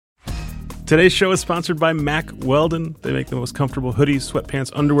Today's show is sponsored by Mack Weldon. They make the most comfortable hoodies,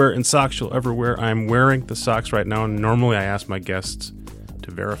 sweatpants, underwear, and socks you'll ever wear. I'm wearing the socks right now, and normally I ask my guests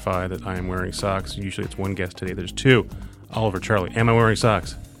to verify that I am wearing socks. Usually it's one guest. Today there's two. Oliver, Charlie, am I wearing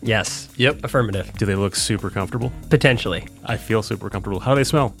socks? Yes. Yep. Affirmative. Do they look super comfortable? Potentially. I feel super comfortable. How do they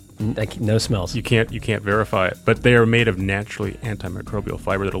smell? No smells. You can't verify it, but they are made of naturally antimicrobial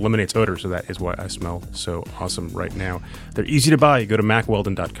fiber that eliminates odor, so that is why I smell so awesome right now. They're easy to buy. You go to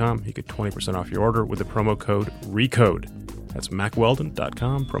MackWeldon.com. You get 20% off your order with the promo code RECODE. That's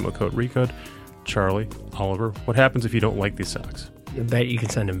MackWeldon.com, promo code RECODE. Charlie, Oliver, what happens if you don't like these socks? I bet you can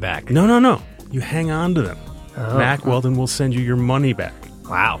send them back. No. You hang on to them. Oh. Mack Weldon will send you your money back.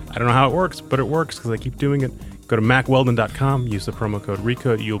 Wow. I don't know how it works, but it works because I keep doing it. Go to MackWeldon.com, use the promo code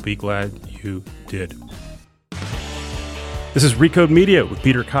RECODE. You'll be glad you did. This is Recode Media with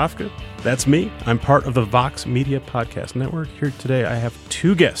Peter Kafka. That's me. I'm part of the Vox Media Podcast Network. Here today I have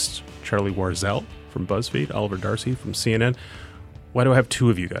two guests, Charlie Warzel from BuzzFeed, Oliver Darcy from CNN. Why do I have two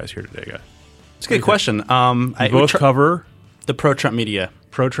of you guys here today, guys? It's a good question. You both cover the pro-Trump media.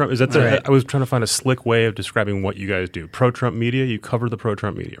 Pro-Trump, is that Right. I was trying to find a slick way of describing what you guys do. Pro-Trump media, you cover the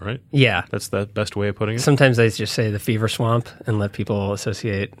pro-Trump media, right? Yeah. That's the best way of putting it? Sometimes I just say the fever swamp and let people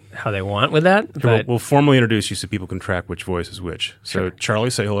associate how they want with that. Here, But we'll formally introduce you so people can track which voice is which. So,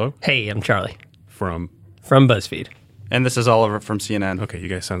 Charlie, say hello hey, I'm Charlie from... from BuzzFeed. And this is Oliver from CNN. Okay, you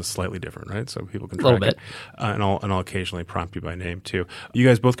guys sound slightly different, right? So people can A track little bit. it. And I'll occasionally prompt you by name, too. You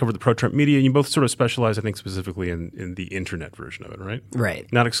guys both cover the pro-Trump media, and you both sort of specialize, I think, specifically in the internet version of it, right? Right.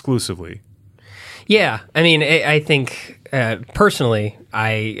 Not exclusively. Yeah. I mean, I think personally,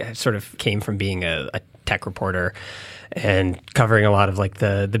 I sort of came from being a tech reporter and covering a lot of like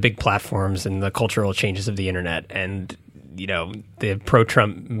the big platforms and the cultural changes of the internet. And, you know, the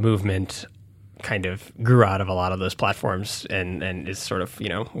pro-Trump movement kind of grew out of a lot of those platforms and is sort of, you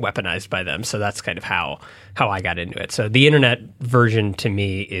know, weaponized by them. So that's kind of how I got into it. So the internet version to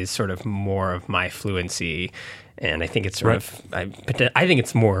me is sort of more of my fluency. And I think it's sort of, I think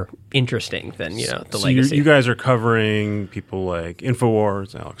it's more interesting than, you know, the So legacy. you guys are covering people like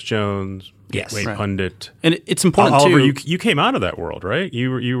InfoWars, Alex Jones, Yes. Wade Right. Pundit. And it's important, Oliver, too. you came out of that world, right?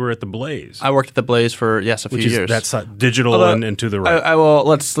 You were at the Blaze, I worked at the Blaze for, a few which is years. that's digital Although, and to the right. I will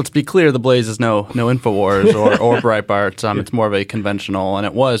let's be clear. The Blaze is no InfoWars or Breitbart. It's more of a conventional, and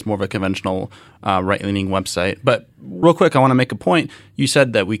it was more of a conventional right-leaning website. But real quick, I want to make a point. You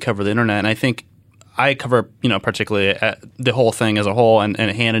said that we cover the internet, and I think I cover, you know, particularly the whole thing as a whole, and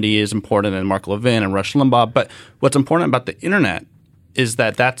Hannity is important, and Mark Levin and Rush Limbaugh. But what's important about the internet is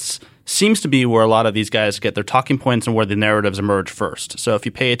that seems to be where a lot of these guys get their talking points and where the narratives emerge first. So if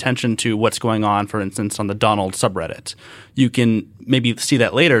you pay attention to what's going on, for instance, on the Donald subreddit, you can maybe see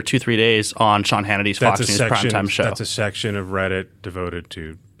that later, 2-3 days on Sean Hannity's Fox News primetime show. That's a section of Reddit devoted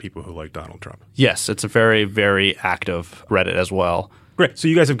to people who like Donald Trump. Yes, it's a very, very active Reddit as well. Great. So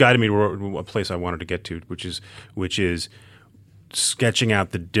you guys have guided me to a place I wanted to get to, which is sketching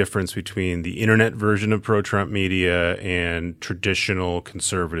out the difference between the internet version of pro-Trump media and traditional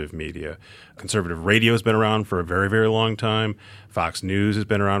conservative media. Conservative radio has been around for a very, very long time. Fox News has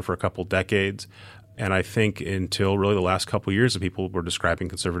been around for a couple decades. And I think until really the last couple of years, people were describing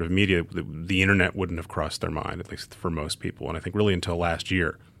conservative media, the internet wouldn't have crossed their mind, at least for most people. And I think really until last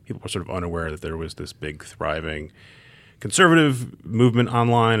year, people were sort of unaware that there was this big, thriving conservative movement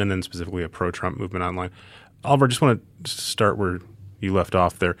online, and then specifically a pro-Trump movement online. Oliver, I just want to start where you left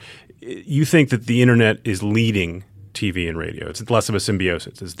off there. You think that the internet is leading TV and radio. It's less of a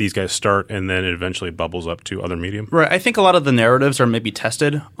symbiosis. It's these guys start and then it eventually bubbles up to other medium. Right. I think a lot of the narratives are maybe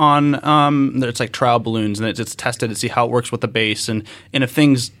tested on it's like trial balloons, and it's tested to see how it works with the base. And if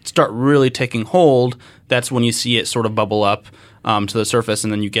things start really taking hold, that's when you see it sort of bubble up to the surface,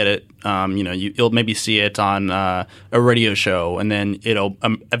 and then you get it. You'll maybe see it on a radio show, and then it'll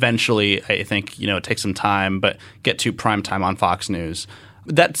eventually, I think, it takes some time, but get to prime time on Fox News.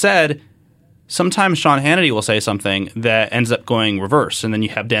 That said, sometimes Sean Hannity will say something that ends up going reverse, and then you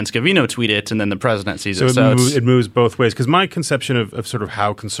have Dan Scavino tweet it, and then the president sees it. So it moves both ways. Because my conception of sort of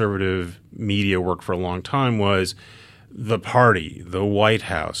how conservative media worked for a long time was the party, the White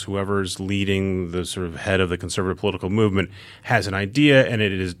House, whoever's leading the sort of head of the conservative political movement has an idea, and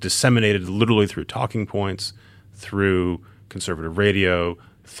it is disseminated literally through talking points, through conservative radio,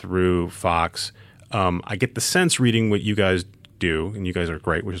 through Fox. I get the sense reading what you guys do, and you guys are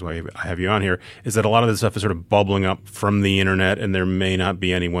great, which is why I have you on here, is that a lot of this stuff is sort of bubbling up from the internet, and there may not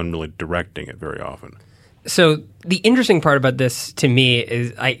be anyone really directing it very often. So the interesting part about this to me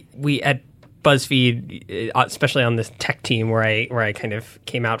is we at BuzzFeed, especially on this tech team where I kind of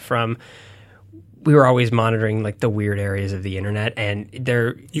came out from, we were always monitoring like the weird areas of the internet, and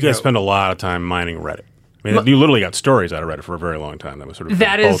you guys spend a lot of time mining Reddit. I mean, you literally got stories out of Reddit for a very long time. That was sort of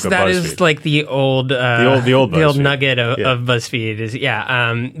that is like the old the old nugget of BuzzFeed is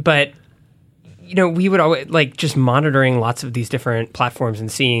but we would always just monitoring lots of these different platforms and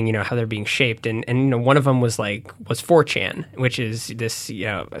seeing how they're being shaped, and one of them was 4chan, which is this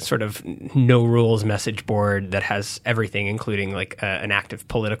sort of no rules message board that has everything, including an active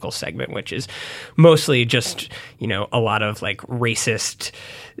political segment, which is mostly just a lot of racist,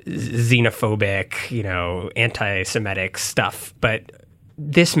 xenophobic, anti-Semitic stuff. But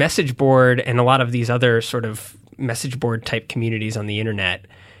this message board and a lot of these other sort of message board type communities on the internet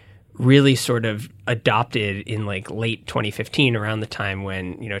really sort of adopted in late 2015, around the time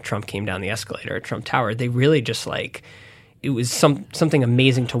when Trump came down the escalator at Trump Tower. They really just it was something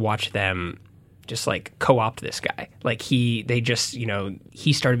amazing to watch them just co-opt this guy.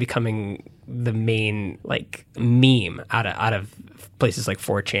 He started becoming the main meme out of places like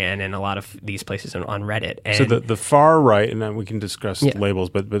 4chan and a lot of these places on Reddit. And so the far right, and then we can discuss labels,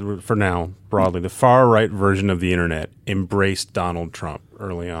 but for now, broadly, the far right version of the internet embraced Donald Trump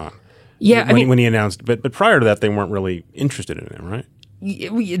early on. Yeah, when he announced, but prior to that, they weren't really interested in him, right?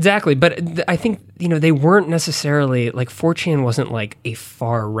 Exactly, but I think they weren't necessarily 4chan wasn't a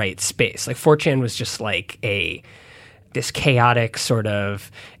far right space. 4chan was just this chaotic sort of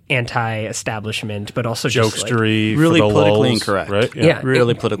anti-establishment, but also jokestery, really for the politically lulz, incorrect, right? Yeah,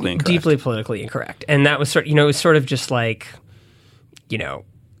 really politically incorrect, deeply politically incorrect, and that was it was sort of just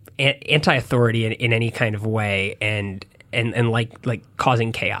anti-authority in any kind of way, and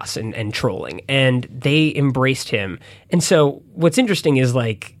causing chaos and trolling, and they embraced him. And so what's interesting is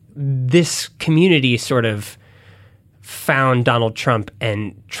this community sort of found Donald Trump,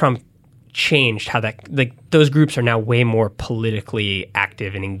 and Trump changed how that those groups are now way more politically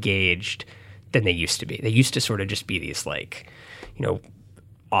active and engaged than they used to be. They used to sort of just be these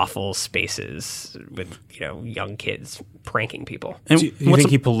awful spaces with young kids pranking people. And do you think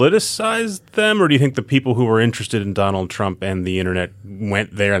he politicized them, or do you think the people who were interested in Donald Trump and the internet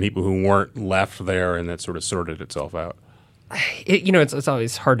went there, and people who weren't left there, and that sort of sorted itself out? It's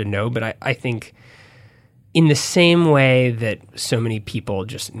always hard to know, but I think in the same way that so many people,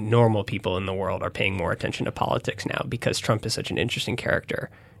 just normal people in the world, are paying more attention to politics now because Trump is such an interesting character,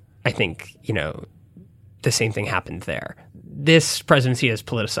 I think the same thing happened there. This presidency has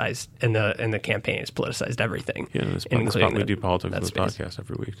politicized, and the campaign has politicized everything. Yeah, we do politics on this podcast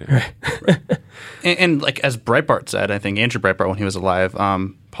every week. Right. and as Breitbart said, I think Andrew Breitbart, when he was alive,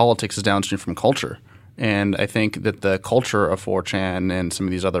 politics is downstream from culture. And I think that the culture of 4chan and some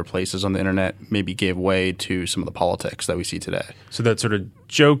of these other places on the internet maybe gave way to some of the politics that we see today. So that sort of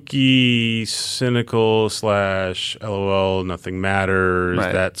jokey, cynical / LOL, nothing matters,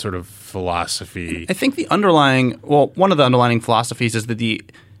 right. That sort of philosophy. I think one of the underlying philosophies is that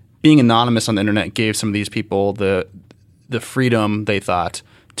being anonymous on the internet gave some of these people the freedom, they thought,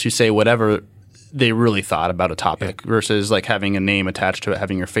 to say whatever they really thought about a topic versus having a name attached to it,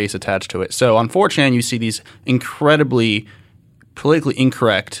 having your face attached to it. So on 4chan, you see these incredibly politically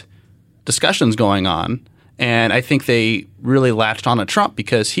incorrect discussions going on. And I think they really latched on to Trump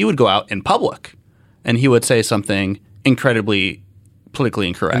because he would go out in public and he would say something incredibly politically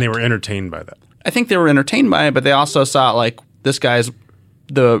incorrect. And they were entertained by that. I think they were entertained by it, but they also saw this guy's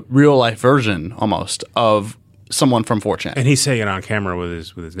the real life version almost of someone from 4chan. And he's saying it on camera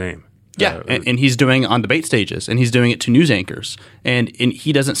with his name. Yeah, and he's doing it on debate stages, and he's doing it to news anchors, and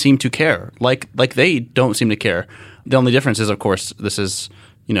he doesn't seem to care. Like they don't seem to care. The only difference is, of course, this is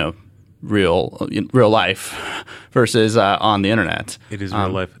real life versus on the internet. It is real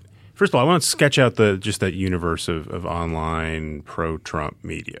life. First of all, I want to sketch out just that universe of online pro-Trump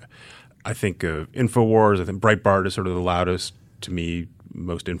media. I think of InfoWars. I think Breitbart is sort of the loudest, to me,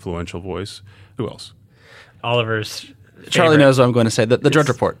 most influential voice. Who else? Oliver's Charlie knows what I'm going to say. The Drudge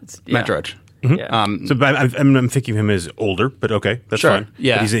Report, Matt Drudge. Mm-hmm. Yeah. I'm thinking of him as older, but okay, that's fine.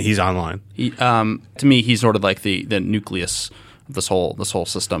 Yeah, but he's online. To me, he's sort of like the nucleus of this whole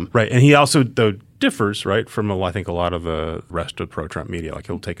system. Right, and he also though differs from I think a lot of the rest of pro-Trump media.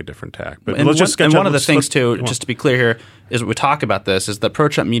 He'll take a different tack. But let's just sketch one of the things too, just to be clear here, is we talk about this is that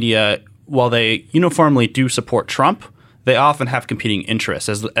pro-Trump media, while they uniformly do support Trump, they often have competing interests,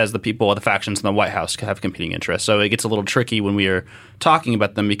 as the people, the factions in the White House have competing interests. So it gets a little tricky when we are talking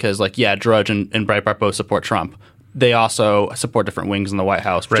about them because, Drudge and Breitbart both support Trump. They also support different wings in the White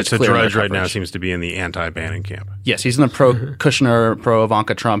House. Right, so Drudge right now seems to be in the anti-Bannon camp. Yes, he's in the pro-Kushner,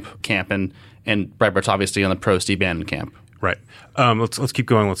 pro-Ivanka Trump camp, and Breitbart's obviously in the pro-Steve Bannon camp. Right. Let's keep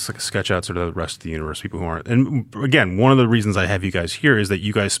going. Let's sketch out sort of the rest of the universe, people who aren't. And again, one of the reasons I have you guys here is that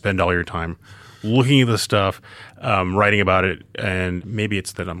you guys spend all your time looking at the stuff, writing about it, and maybe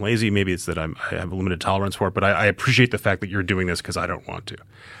it's that I'm lazy, maybe it's that I have a limited tolerance for it, but I appreciate the fact that you're doing this because I don't want to.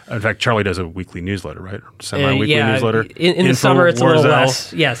 In fact, Charlie does a weekly newsletter, right? Semi-weekly newsletter. In the summer, it's a little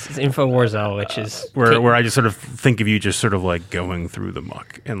less. Yes, it's InfoWarsL, which is where I just sort of think of you just sort of like going through the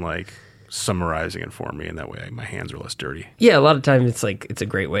muck and like summarizing it for me, and that way my hands are less dirty. Yeah, a lot of times it's a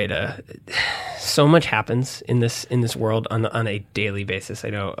great way to. So much happens in this world on a daily basis. I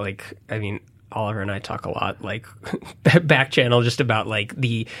know, Oliver and I talk a lot, like back channel, just about like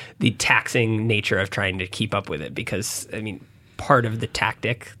the taxing nature of trying to keep up with it, because part of the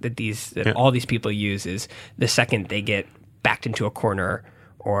tactic that all these people use is the second they get backed into a corner,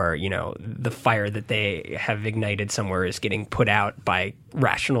 or the fire that they have ignited somewhere is getting put out by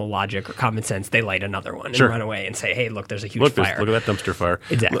rational logic or common sense, they light another one and run away and say, hey, look, there's a huge fire. Look at that dumpster fire.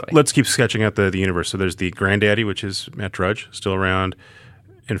 Exactly. Let's keep sketching out the universe. So there's the granddaddy, which is Matt Drudge, still around.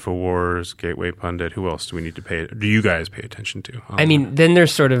 InfoWars, Gateway Pundit. Who else do you guys pay attention to? Then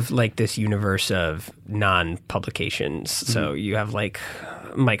there's sort of like this universe of non-publications. So you have like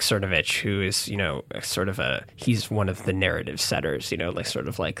Mike Cernovich, who is, he's one of the narrative setters, like sort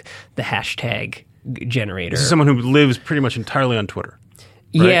of like the hashtag generator. This is someone who lives pretty much entirely on Twitter.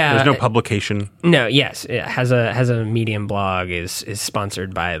 Right? Yeah, there's no publication. No, yes, it has a Medium blog, is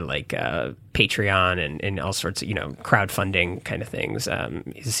sponsored by like Patreon and all sorts of crowdfunding kind of things.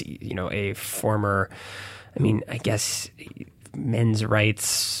 He's a former, I guess, men's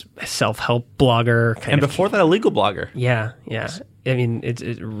rights self-help blogger, and before that, a legal blogger. Yeah. It's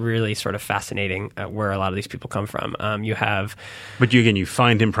really sort of fascinating where a lot of these people come from. But you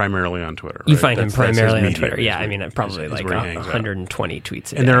find him primarily on Twitter. Right? You find him primarily on Twitter. Yeah, probably like 120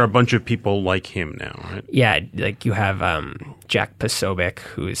 tweets a day. And there are a bunch of people like him now, right? Yeah, like you have Jack Posobiec,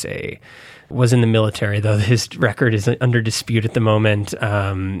 who was in the military, though his record is under dispute at the moment,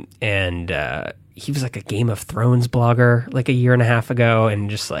 and he was like a Game of Thrones blogger like a year and a half ago, and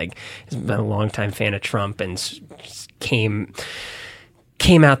just like he's been a longtime fan of Trump, and came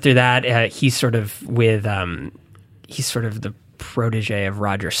out through that. He's sort of the protege of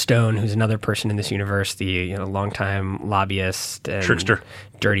Roger Stone, who's another person in this universe, the longtime lobbyist and trickster,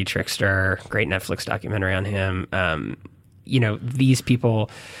 dirty trickster. Great Netflix documentary on him. These people.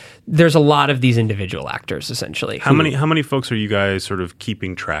 There's a lot of these individual actors, essentially. How many folks are you guys sort of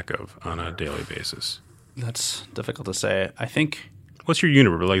keeping track of on a daily basis? That's difficult to say. I think. What's your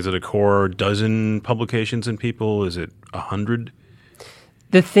universe? Like, is it a core dozen publications and people? Is it 100?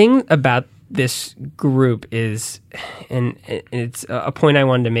 The thing about this group is, and it's a point I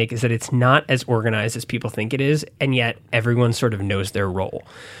wanted to make, is that it's not as organized as people think it is, and yet everyone sort of knows their role.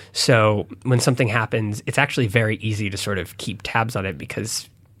 So when something happens, it's actually very easy to sort of keep tabs on it, because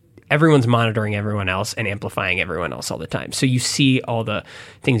everyone's monitoring everyone else and amplifying everyone else all the time. So you see all the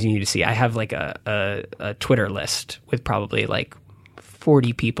things you need to see. I have like a Twitter list with probably like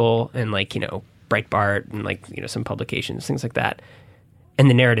 40 people and like, Breitbart and like, some publications, things like that. And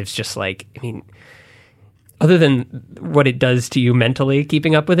the narrative's just like, other than what it does to you mentally,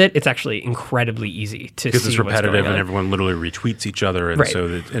 keeping up with it, it's actually incredibly easy to see because it's repetitive what's going on. And everyone literally retweets each other. And right.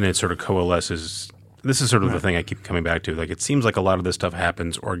 and it sort of coalesces. This is sort of the thing I keep coming back to. Like, it seems like a lot of this stuff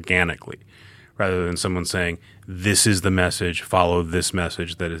happens organically rather than someone saying, this is the message, follow this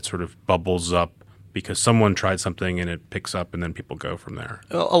message, that it sort of bubbles up because someone tried something and it picks up and then people go from there.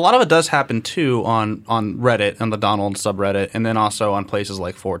 A lot of it does happen, too, on Reddit, on the Donald subreddit, and then also on places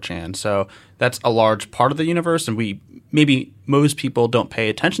like 4chan. So that's a large part of the universe, and maybe most people don't pay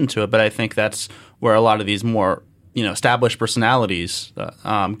attention to it, but I think that's where a lot of these more established personalities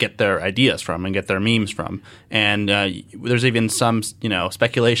get their ideas from and get their memes from. And there's even some,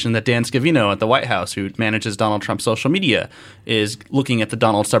 speculation that Dan Scavino at the White House, who manages Donald Trump's social media, is looking at the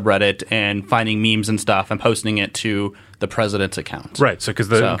Donald subreddit and finding memes and stuff and posting it to the president's account. Right. So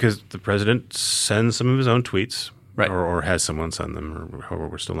because the president sends some of his own tweets, right, or has someone send them, or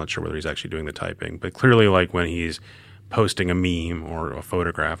we're still not sure whether he's actually doing the typing. But clearly, like when he's posting a meme or a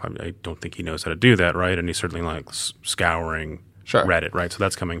photograph, I don't think he knows how to do that, right? And he's certainly like scouring Reddit, right? So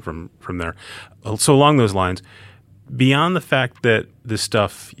that's coming from there. So along those lines, beyond the fact that this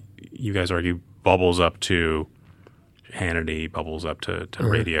stuff, you guys argue, bubbles up to Hannity, bubbles up to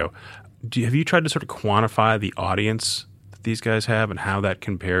radio, have you tried to sort of quantify the audience that these guys have and how that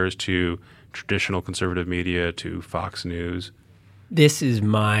compares to traditional conservative media, to Fox News? This is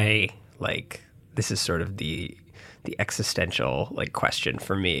sort of the existential question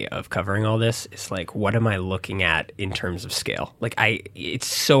for me of covering all this is like, what am I looking at in terms of scale? It's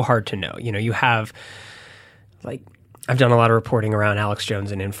so hard to know. You have I've done a lot of reporting around Alex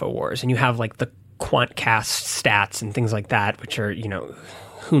Jones and InfoWars, and you have like the QuantCast stats and things like that, which are,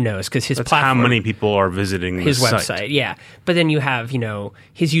 who knows? Because his That's platform, how many people are visiting his the website, site. yeah. But then you have,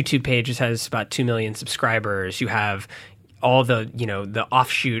 his YouTube page has about 2 million subscribers. You have all the, the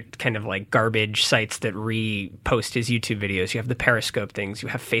offshoot kind of like garbage sites that repost his YouTube videos. You have the Periscope things. You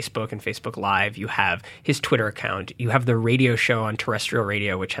have Facebook and Facebook Live. You have his Twitter account. You have the radio show on terrestrial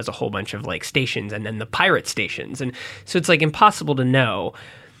radio, which has a whole bunch of like stations, and then the pirate stations. And so it's like impossible to know.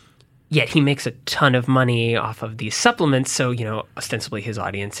 Yet he makes a ton of money off of these supplements. So, ostensibly his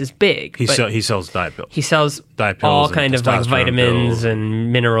audience is big. He sells diet pills. He sells Diet pills all and kind of like testosterone vitamins pills.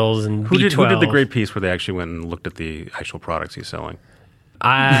 and minerals and Who B12. did the great piece where they actually went and looked at the actual products he's selling?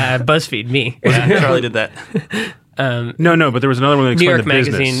 BuzzFeed, me. Charlie did that. No, but there was another one that New explained York the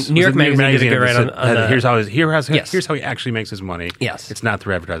Magazine- business. New Was York it Magazine did a good that write said, on the- here's Yes. how he actually makes his money. Yes. It's not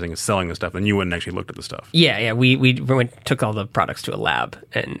through advertising, it's selling the stuff. And you went and actually looked at the stuff. Yeah. We took all the products to a lab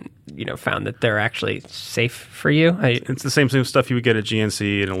and found that they're actually safe for you. I It's the same stuff you would get at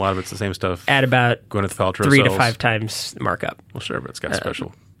GNC, and a lot of it's the same stuff. add about Gwyneth Paltrow 3 to sells. 5 times the markup. Well, sure, but it's got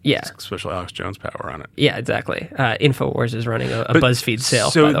special Alex Jones power on it. Yeah, exactly. Infowars is running a BuzzFeed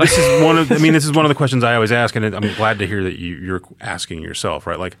sale. So by the way. this is one of the questions I always ask, and I'm glad to hear that you're asking yourself,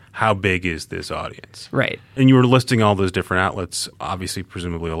 right? Like, how big is this audience? Right. And you were listing all those different outlets. Obviously,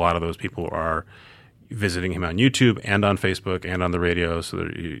 presumably, a lot of those people are visiting him on YouTube and on Facebook and on the radio, so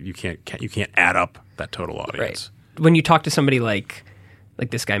that you can't add up that total audience. Right. When you talk to somebody like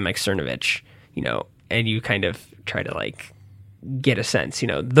this guy Mike Cernovich, and you kind of try to like get a sense,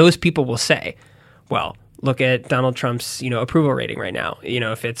 those people will say, well, look at Donald Trump's, approval rating right now.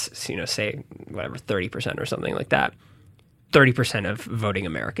 If it's, say whatever 30% or something like that, 30% of voting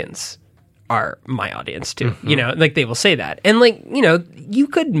Americans are my audience too. Like they will say that. And like, you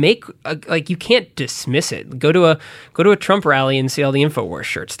could make you can't dismiss it. Go to a Trump rally and see all the InfoWars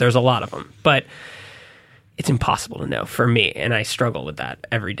shirts. There's a lot of them, but it's impossible to know for me. And I struggle with that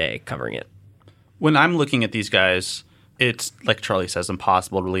every day covering it. When I'm looking at these guys, it's like Charlie says,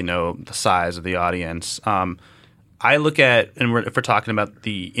 impossible to really know the size of the audience. I look at, and if we're talking about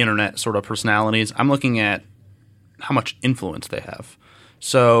the internet sort of personalities, I'm looking at how much influence they have.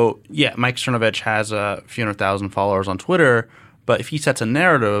 So, yeah, Mike Cernovich has a few 100,000 followers on Twitter, but if he sets a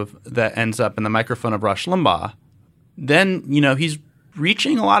narrative that ends up in the microphone of Rush Limbaugh, then, he's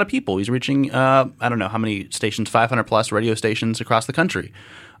reaching a lot of people. He's reaching, I don't know how many stations, 500 plus radio stations across the country,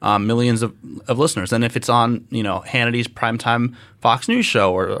 millions of listeners. And if it's on, Hannity's primetime Fox News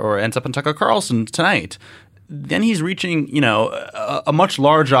show or ends up on Tucker Carlson tonight, then he's reaching, a much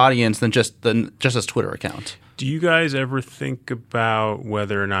larger audience than just his Twitter account. Do you guys ever think about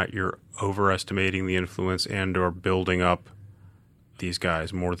whether or not you're overestimating the influence and or building up these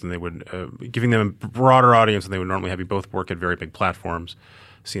guys more than they would, giving them a broader audience than they would normally have? You both work at very big platforms.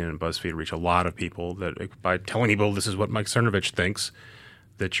 CNN and BuzzFeed reach a lot of people that by telling people this is what Mike Cernovich thinks,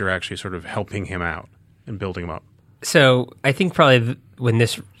 that you're actually sort of helping him out and building him up. So I think probably when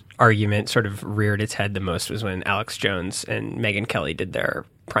this argument sort of reared its head the most was when Alex Jones and Megyn Kelly did their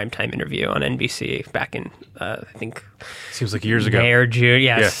primetime interview on NBC back in, I think, seems like years ago, May or June.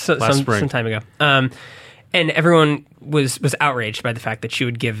 Yeah, last spring. some time ago. And everyone was outraged by the fact that she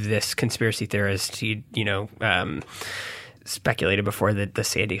would give this conspiracy theorist, speculated before that the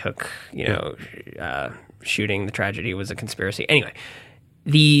Sandy Hook, shooting, the tragedy was a conspiracy. Anyway,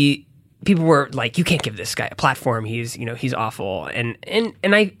 the people were like, you can't give this guy a platform. He's awful. And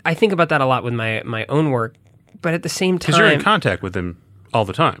I think about that a lot with my own work, but at the same time, because you're in contact with them all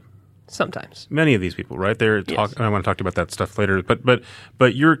the time. Sometimes. Many of these people, right? They're Yes. and I want to talk to you about that stuff later.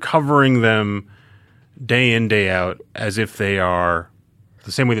 But you're covering them day in, day out as if they are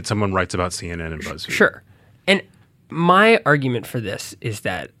the same way that someone writes about CNN and BuzzFeed. Sure. And my argument for this is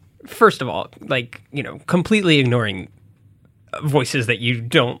that, first of all, completely ignoring voices that you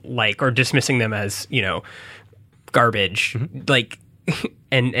don't like or dismissing them as, garbage,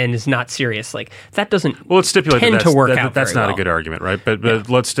 and is not serious. Like that doesn't Well, let's stipulate tend that to work that's, out that's very not well. a good argument, right? But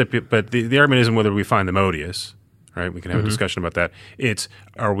let's stipulate. But the argument isn't whether we find them odious, right? We can have Mm-hmm. a discussion about that. It's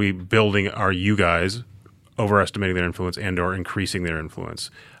are you guys overestimating their influence and or increasing their influence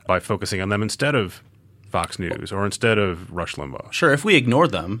by focusing on them instead of Fox News or instead of Rush Limbaugh? Sure, if we ignore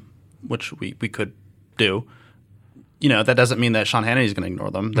them, which we could do, that doesn't mean that Sean Hannity is going to ignore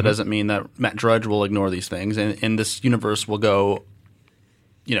them. That doesn't mean that Matt Drudge will ignore these things. And this universe will go,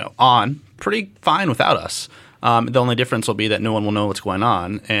 on pretty fine without us. The only difference will be that no one will know what's going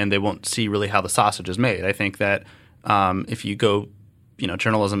on and they won't see really how the sausage is made. I think that if you go,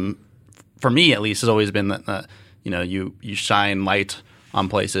 journalism, for me at least, has always been that, you shine light on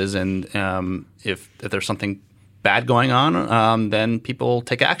places and if there's something bad going on, then people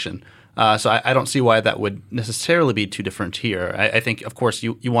take action. So I don't see why that would necessarily be too different here. I think, of course,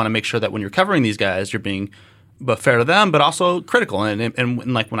 you want to make sure that when you're covering these guys, you're being both fair to them, but also critical.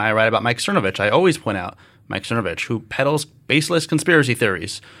 And like when I write about Mike Cernovich, I always point out Mike Cernovich, who peddles baseless conspiracy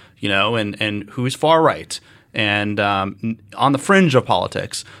theories, and who is far right and on the fringe of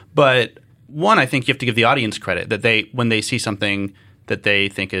politics. But one, I think you have to give the audience credit that when they see something that they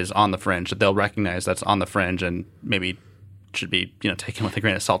think is on the fringe, that they'll recognize that's on the fringe and maybe should be taken with a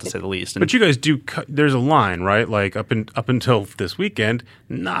grain of salt, to say the least. But you guys do. There's a line, right? Like up until this weekend,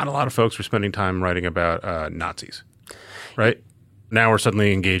 not a lot of folks were spending time writing about Nazis, right? Now we're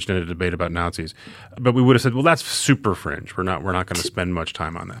suddenly engaged in a debate about Nazis, but we would have said, well, that's super fringe. We're not going to spend much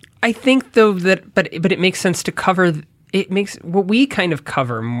time on that. I think though but it makes sense to cover. It makes what we kind of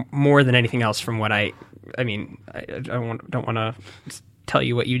cover more than anything else. From what I don't want to tell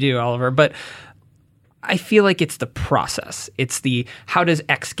you what you do, Oliver, but I feel like it's the process. It's the how does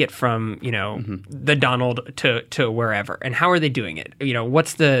X get from the Donald to wherever, and how are they doing it?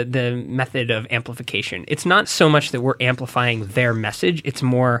 What's the method of amplification? It's not so much that we're amplifying their message. It's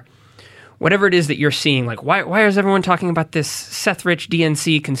more whatever it is that you're seeing. Like why is everyone talking about this Seth Rich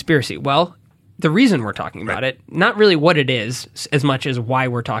DNC conspiracy? Well, the reason we're talking about it, not really what it is, as much as why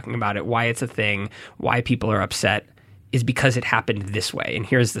we're talking about it, why it's a thing, why people are upset, is because it happened this way, and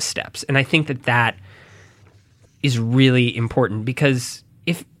here's the steps. And I think that is really important, because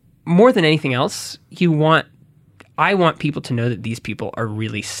if more than anything else, I want people to know that these people are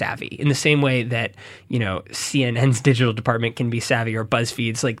really savvy in the same way that, CNN's digital department can be savvy, or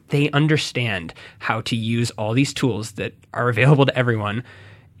BuzzFeed's. Like, they understand how to use all these tools that are available to everyone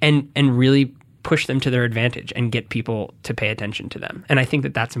and really push them to their advantage and get people to pay attention to them. And I think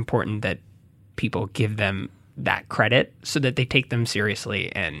that that's important, that people give them that credit so that they take them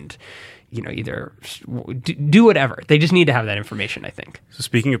seriously and either do whatever. They just need to have that information, I think. So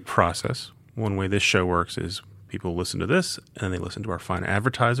speaking of process, one way this show works is people listen to this, and then they listen to our fine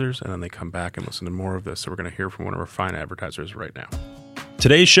advertisers, and then they come back and listen to more of this. So we're going to hear from one of our fine advertisers right now.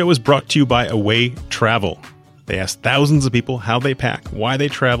 Today's show is brought to you by Away Travel. They asked thousands of people how they pack, why they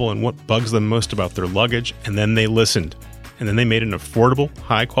travel, and what bugs them most about their luggage, and then they listened. And then they made an affordable,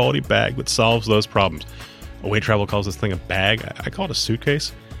 high-quality bag that solves those problems. Away Travel calls this thing a bag. I call it a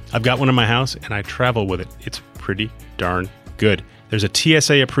suitcase. I've got one in my house, and I travel with it. It's pretty darn good. There's a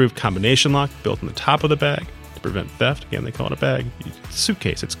TSA-approved combination lock built on the top of the bag to prevent theft. Again, they call it a bag. It's a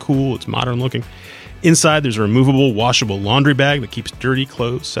suitcase. It's cool. It's modern-looking. Inside, there's a removable, washable laundry bag that keeps dirty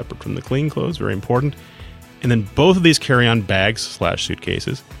clothes separate from the clean clothes. Very important. And then both of these carry-on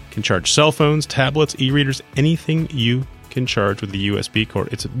bags/suitcases can charge cell phones, tablets, e-readers, anything you can charge with the USB cord.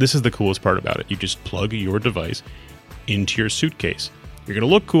 This is the coolest part about it. You just plug your device into your suitcase. You're going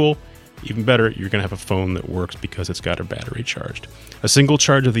to look cool. Even better, you're going to have a phone that works because it's got a battery charged. A single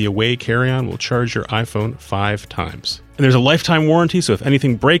charge of the Away carry-on will charge your iPhone 5 times. And there's a lifetime warranty, so if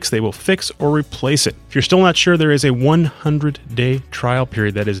anything breaks, they will fix or replace it. If you're still not sure, there is a 100-day trial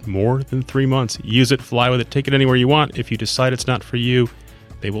period that is more than 3 months. Use it, fly with it, take it anywhere you want. If you decide it's not for you,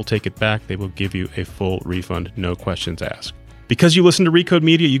 they will take it back. They will give you a full refund, no questions asked. Because you listen to Recode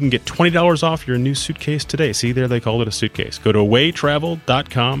Media, you can get $20 off your new suitcase today. See, there they called it a suitcase. Go to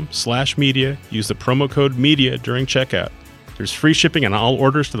awaytravel.com/media. Use the promo code MEDIA during checkout. There's free shipping on all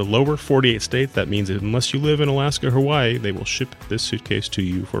orders to the lower 48 states. That means that unless you live in Alaska or Hawaii, they will ship this suitcase to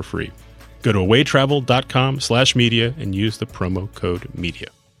you for free. Go to awaytravel.com/media and use the promo code MEDIA.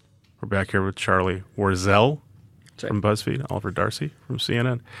 We're back here with Charlie Warzel from BuzzFeed, Oliver Darcy from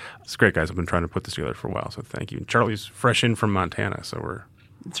CNN. It's great, guys. I've been trying to put this together for a while, so thank you. And Charlie's fresh in from Montana, so we're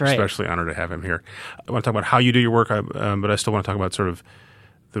especially honored to have him here. I want to talk about how you do your work, but I still want to talk about sort of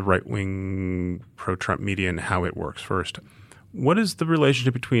the right-wing pro-Trump media and how it works first. What is the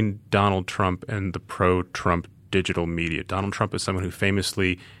relationship between Donald Trump and the pro-Trump digital media? Donald Trump is someone who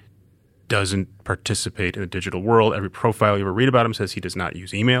famously doesn't participate in the digital world. Every profile you ever read about him says he does not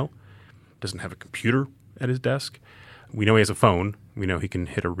use email, doesn't have a computer at his desk. We know he has a phone. We know he can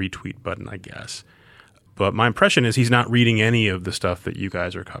hit a retweet button, I guess. But my impression is he's not reading any of the stuff that you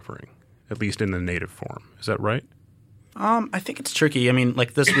guys are covering, at least in the native form. Is that right? I think it's tricky. I mean,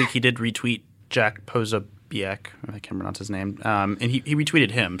 like this week he did retweet Jack Posobiec. I can't pronounce his name. And he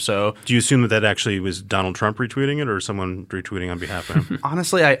retweeted him. So do you assume that actually was Donald Trump retweeting it or someone retweeting on behalf of him?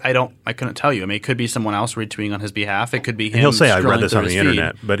 Honestly, I couldn't tell you. I mean, it could be someone else retweeting on his behalf. It could be him. And he'll say, I read this on the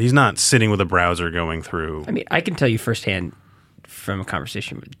internet, but he's not sitting with a browser going through. I mean, I can tell you firsthand from a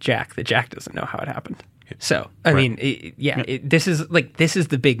conversation with Jack that Jack doesn't know how it happened. So, I mean, this is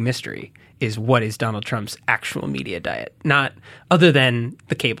the big mystery, is what is Donald Trump's actual media diet? Not other than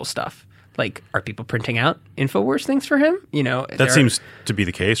the cable stuff. Like, are people printing out InfoWars things for him? That seems to be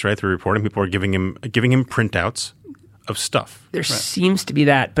the case, right? Through reporting, people are giving him printouts of stuff. There seems to be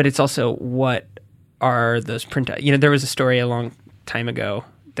that, but it's also what are those printouts? There was a story a long time ago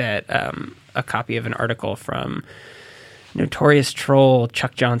that a copy of an article from notorious troll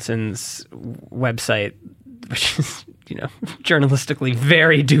Chuck Johnson's website, which is journalistically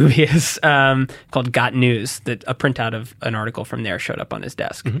very dubious, called Got News, that a printout of an article from there showed up on his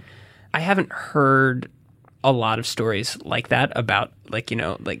desk. Mm-hmm. I haven't heard a lot of stories like that about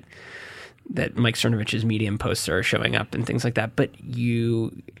that Mike Cernovich's Medium posts are showing up and things like that, but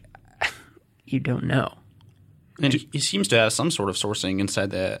you don't know. And he seems to have some sort of sourcing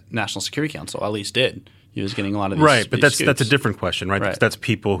inside the National Security Council, at least did. He was getting a lot of these. Right, but these that's a different question, right? Right. That's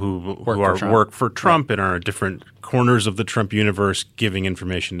people who work for Trump and are at different corners of the Trump universe giving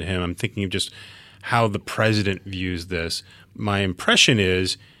information to him. I'm thinking of just how the president views this. My impression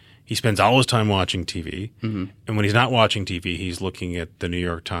is he spends all his time watching TV, and when he's not watching TV, he's looking at the New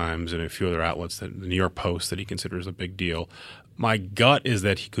York Times and a few other outlets, the New York Post that he considers a big deal. My gut is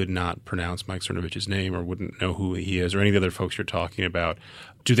that he could not pronounce Mike Cernovich's name or wouldn't know who he is or any of the other folks you're talking about.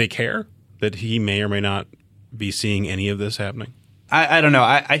 Do they care that he may or may not be seeing any of this happening? I don't know.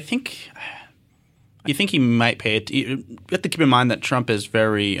 I think he might pay it. You have to keep in mind that Trump is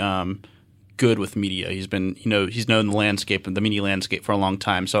very good with media. He's been, he's known the landscape and the media landscape for a long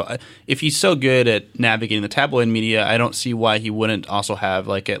time. So if he's so good at navigating the tabloid media, I don't see why he wouldn't also have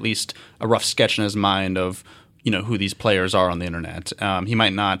at least a rough sketch in his mind of who these players are on the internet. He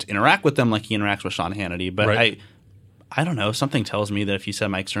might not interact with them like he interacts with Sean Hannity, but right. I don't know. Something tells me that if you said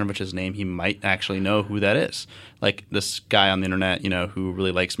Mike Cernovich's name, he might actually know who that is. Like this guy on the internet, who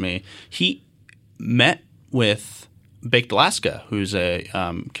really likes me. He met with Baked Alaska, who's a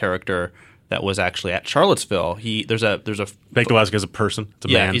character that was actually at Charlottesville. There's a Baked Alaska is a person. It's a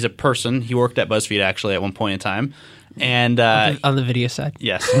man. He's a person. He worked at BuzzFeed actually at one point in time. And on the video side,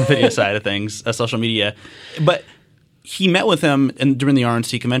 yes, video side of things, social media. But he met with him, and during the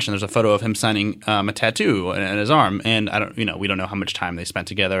RNC convention, there's a photo of him signing a tattoo in his arm. And we don't know how much time they spent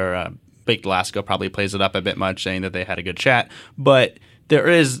together. Baked Alaska probably plays it up a bit much, saying that they had a good chat. But there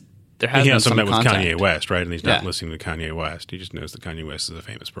has been some met contact. with Kanye West, right? And he's not listening to Kanye West. He just knows that Kanye West is a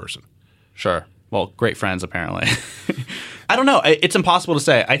famous person. Sure. Well, great friends, apparently. I don't know. It's impossible to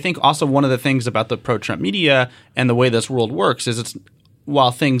say. I think also one of the things about the pro-Trump media and the way this world works is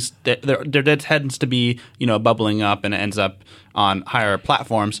while things there tends to be bubbling up and it ends up on higher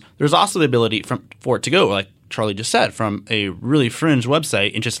platforms, there's also the ability for it to go, like Charlie just said, from a really fringe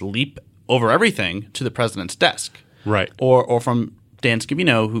website and just leap over everything to the president's desk. Right. Or from Dan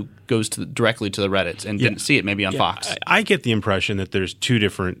Scavino, who goes directly to the Reddit and didn't see it maybe on Fox. I get the impression that there's two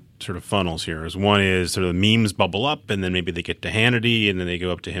different sort of funnels here. One is sort of the memes bubble up, and then maybe they get to Hannity, and then they go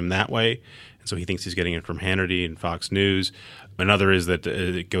up to him that way. And so he thinks he's getting it from Hannity and Fox News. Another is that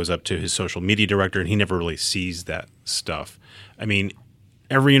it goes up to his social media director, and he never really sees that stuff. I mean,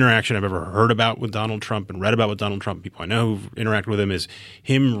 every interaction I've ever heard about with Donald Trump and read about with Donald Trump, people I know who've interacted with him, is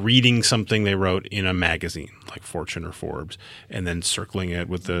him reading something they wrote in a magazine like Fortune or Forbes and then circling it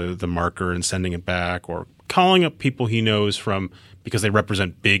with the marker and sending it back, or calling up people he knows from because they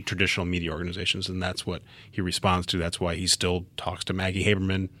represent big traditional media organizations, and that's what he responds to. That's why he still talks to Maggie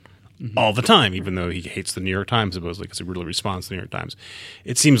Haberman all the time, even though he hates the New York Times supposedly because he really responds to the New York Times.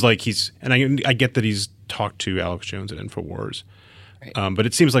 It seems like I get that he's talked to Alex Jones at InfoWars. Right. But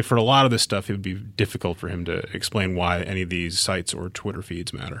it seems like for a lot of this stuff, it would be difficult for him to explain why any of these sites or Twitter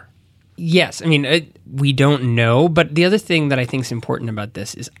feeds matter. Yes. I mean, we don't know. But the other thing that I think is important about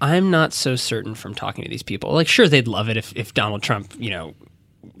this is I'm not so certain from talking to these people. Like, sure, they'd love it if Donald Trump,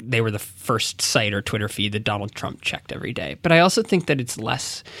 they were the first site or Twitter feed that Donald Trump checked every day. But I also think that it's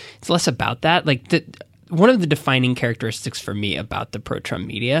less about that. Like, one of the defining characteristics for me about the pro-Trump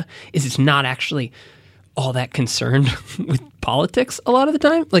media is it's not actually all that concerned with politics a lot of the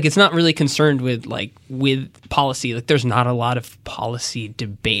time. Like, it's not really concerned with policy. Like, there's not a lot of policy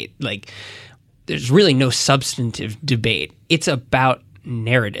debate. Like, there's really no substantive debate. It's about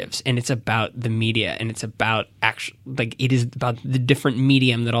narratives, and it's about the media, and it's about it is about the different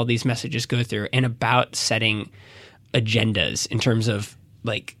medium that all these messages go through, and about setting agendas in terms of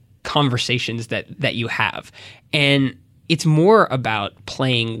conversations that you have. And it's more about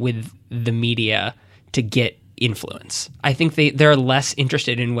playing with the media to get influence. I think they're less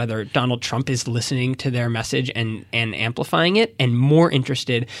interested in whether Donald Trump is listening to their message and amplifying it, and more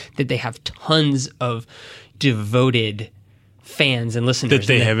interested that they have tons of devoted fans and listeners. That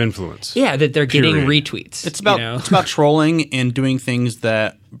they have influence. Yeah, that they're getting retweets. It's about trolling and doing things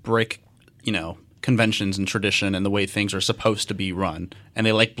that break, conventions and tradition and the way things are supposed to be run, and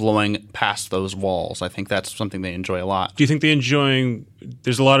they like blowing past those walls. I think that's something they enjoy a lot. Do you think they enjoy?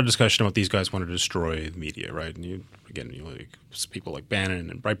 There's a lot of discussion about these guys want to destroy the media, right? And people like Bannon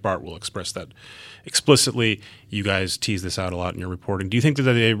and Breitbart will express that explicitly. You guys tease this out a lot in your reporting. Do you think that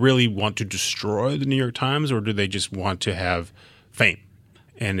they really want to destroy the New York Times, or do they just want to have fame?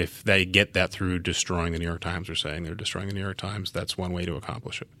 And if they get that through destroying the New York Times or saying they're destroying the New York Times, that's one way to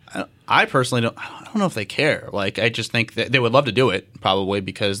accomplish it. I personally I don't know if they care. Like, I just think that they would love to do it, probably,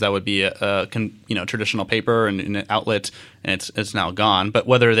 because that would be a traditional paper and an outlet, and it's now gone. But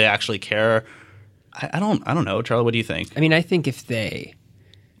whether they actually care, I don't know. Charlie, what do you think? I mean, I think if they...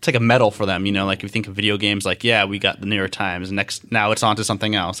 It's like a medal for them, like if you think of video games, like, yeah, we got the New York Times, now it's on to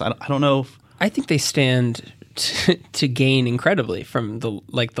something else. I don't know. I think they stand to gain incredibly from the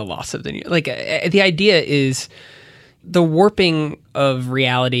loss of the New York. The idea is the warping of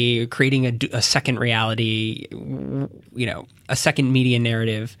reality, creating a second reality, a second media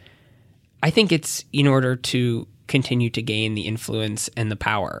narrative. I think it's in order to continue to gain the influence and the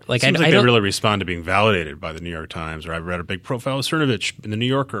power. Seems like they really respond to being validated by the New York Times, or I read a big profile of Cernovich in the New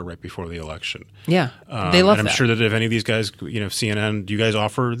Yorker right before the election. Yeah, they love and I'm that. sure that if any of these guys, CNN, do you guys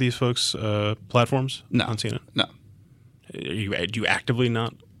offer these folks platforms on CNN? No. Do you actively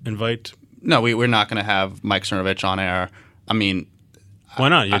not invite? No, we're not going to have Mike Cernovich on air. I mean... Why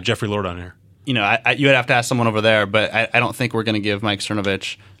not? You have Jeffrey Lord on air. You would have to ask someone over there, but I don't think we're going to give Mike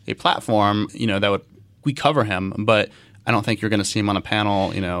Cernovich a platform, we cover him, but I don't think you're going to see him on a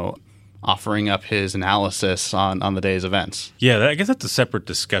panel, offering up his analysis on the day's events. Yeah, I guess that's a separate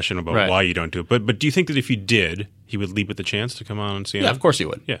discussion about why you don't do it. But do you think that if you did, he would leap at the chance to come on and CNN? Yeah, of course he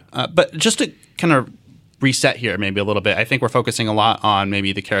would. Yeah. But just to kind of reset here maybe a little bit, I think we're focusing a lot on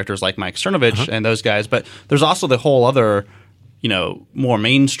maybe the characters like Mike Cernovich and those guys, but there's also the whole other, more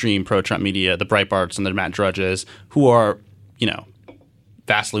mainstream pro-Trump media, the Breitbarts and the Matt Drudges, who are,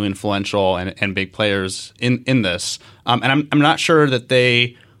 vastly influential and big players in this. And I'm not sure that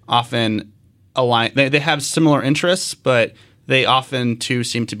they often align. They have similar interests, but they often too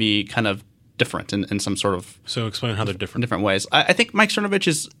seem to be kind of different in some sort of... So explain how they're different. In different ways. I think Mike Cernovich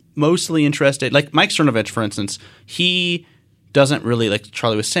is mostly interested... Like Mike Cernovich, for instance, he doesn't really, like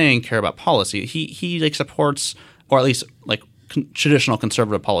Charlie was saying, care about policy. He supports, or at least traditional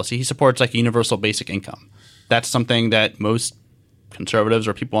conservative policy. He supports a universal basic income. That's something that most conservatives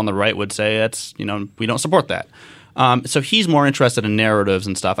or people on the right would say that's, we don't support that. So he's more interested in narratives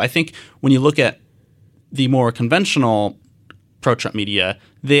and stuff. I think when you look at the more conventional pro-Trump media,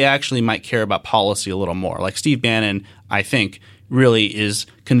 they actually might care about policy a little more. Like Steve Bannon, I think, really is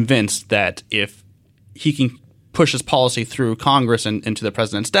convinced that if he can push his policy through Congress and into the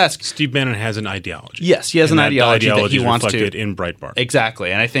president's desk. Steve Bannon has an ideology. Yes, he has an ideology that he wants to. Reflected in Breitbart.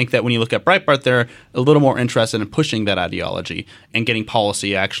 Exactly. And I think that when you look at Breitbart, they're a little more interested in pushing that ideology and getting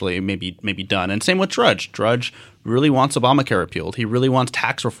policy actually maybe done. And same with Drudge. Drudge really wants Obamacare repealed. He really wants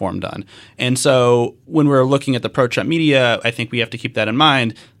tax reform done. And so when we're looking at the pro-Trump media, I think we have to keep that in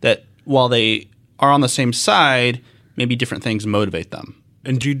mind, that while they are on the same side, maybe different things motivate them.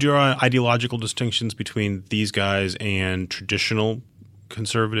 And do you draw ideological distinctions between these guys and traditional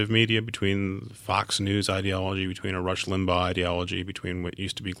conservative media, between Fox News ideology, between a Rush Limbaugh ideology, between what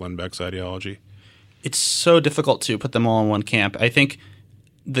used to be Glenn Beck's ideology? It's so difficult to put them all in one camp. I think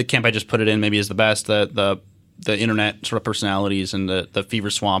the camp I just put it in maybe is the best, the internet sort of personalities and the fever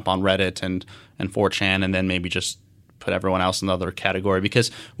swamp on Reddit and 4chan, and then maybe just put everyone else in the other category.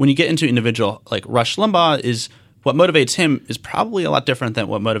 Because when you get into individual, like Rush Limbaugh is – what motivates him is probably a lot different than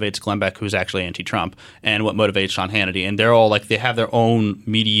what motivates Glenn Beck, who's actually anti-Trump, and what motivates Sean Hannity. And they're all they have their own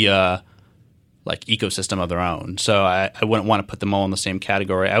media ecosystem of their own. So I wouldn't want to put them all in the same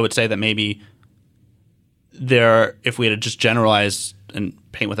category. I would say that maybe if we had to just generalize and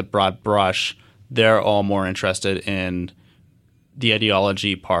paint with a broad brush, they're all more interested in the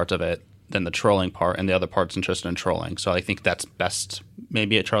ideology part of it than the trolling part, and the other part's interested in trolling. So I think that's best.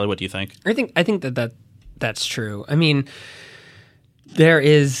 Maybe, Charlie, what do you think? I think that's true. I mean, there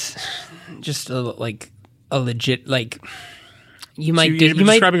is just a legit you might you're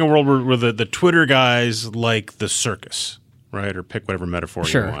describing a world where the Twitter guys like the circus, right? Or pick whatever metaphor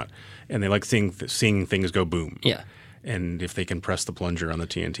you want, and they like seeing things go boom. Yeah. And if they can press the plunger on the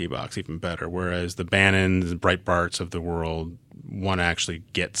TNT box, even better. Whereas the Bannons and Breitbarts of the world want to actually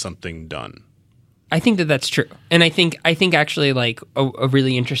get something done. I think that's true, and I think actually a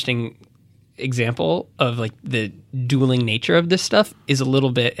really interesting example of the dueling nature of this stuff is a little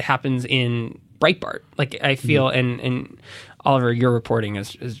bit happens in Breitbart. I feel, and Oliver, your reporting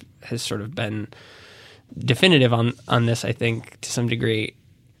has sort of been definitive on this, I think, to some degree.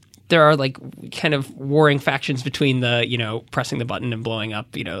 there are like kind of warring factions between the, pressing the button and blowing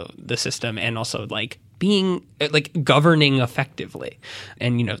up, the system, and also like being like governing effectively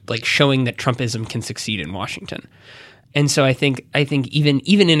and, like showing that Trumpism can succeed in Washington. And so I think even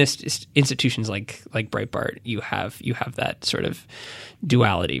in institutions like Breitbart, you have that sort of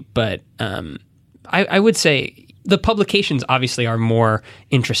duality. But I would say the publications obviously are more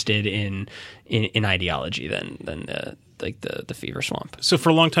interested in ideology than the fever swamp. So for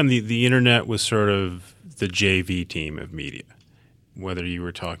a long time, the internet was sort of the JV team of media. Whether you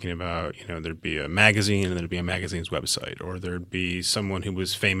were talking about, there'd be a magazine and there'd be a magazine's website, or there'd be someone who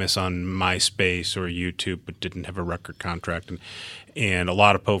was famous on MySpace or YouTube but didn't have a record contract. And a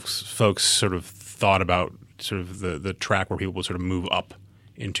lot of folks sort of thought about sort of the track where people would sort of move up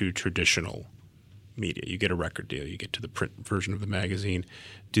into traditional media. You get a record deal, you get to the print version of the magazine.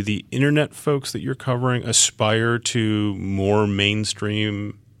 Do the internet folks that you're covering aspire to more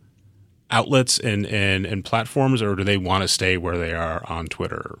mainstream outlets and platforms, or do they want to stay where they are on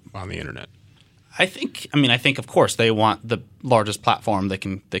Twitter, on the internet? I think of course they want the largest platform they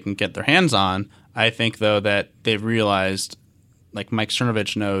can get their hands on. I think though that they've realized, like Mike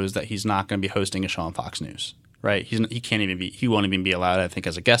Cernovich knows that he's not going to be hosting a show on Fox News, right? He won't even be allowed, I think,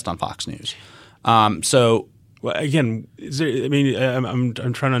 as a guest on Fox News. So well, again, I'm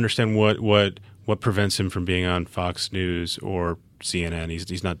trying to understand what prevents him from being on Fox News or CNN.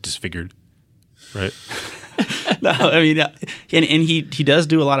 He's not disfigured. Right. No, and he does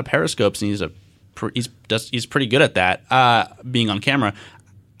do a lot of periscopes, and he's pretty good at that, being on camera.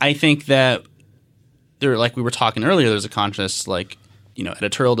 I think that there, like we were talking earlier, there's a conscious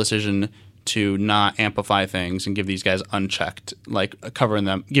editorial decision to not amplify things and give these guys unchecked, like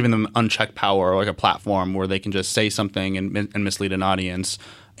giving them unchecked power, or like a platform where they can just say something and mislead an audience.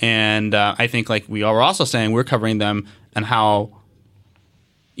 And I think, like we are also saying, we're covering them and how,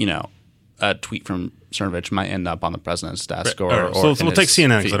 a tweet from Cernovich might end up on the president's desk, right. So we'll take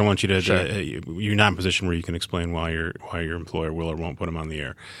CNN, because I don't want you to. Sure. You're not in a position where you can explain why your employer will or won't put him on the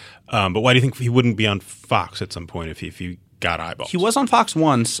air. But why do you think he wouldn't be on Fox at some point if he got eyeballs? He was on Fox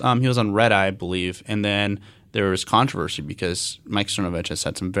once. He was on Red Eye, I believe, and then there was controversy because Mike Cernovich has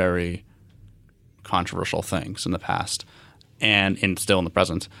said some very controversial things in the past, and still in the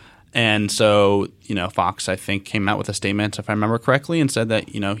present. And so, Fox, I think, came out with a statement, if I remember correctly, and said that,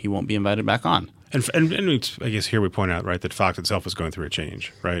 he won't be invited back on. And I guess here we point out, right, that Fox itself is going through a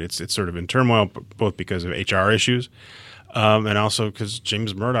change, right? It's sort of in turmoil, both because of HR issues and also because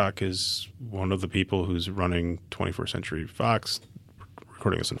James Murdoch is one of the people who's running 21st Century Fox,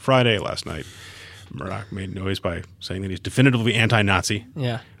 recording this on Friday. Last night, Murdoch made noise by saying that he's definitively anti-Nazi,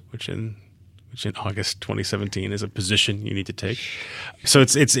 which in August 2017 is a position you need to take. So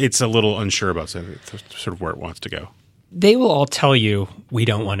it's a little unsure about sort of where it wants to go. They will all tell you we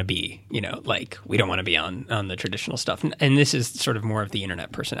don't want to be, we don't want to be on the traditional stuff. And this is sort of more of the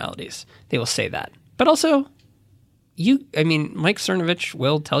internet personalities. They will say that. But also, Mike Cernovich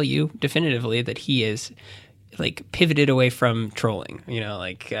will tell you definitively that he is pivoted away from trolling.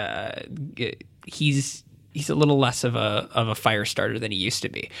 He's a little less of a fire starter than he used to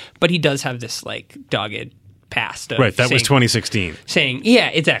be, but he does have this dogged past. Right, that was 2016. Saying, yeah,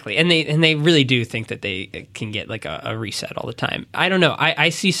 exactly, and they really do think that they can get a reset all the time. I don't know. I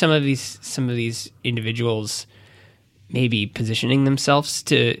see some of these individuals maybe positioning themselves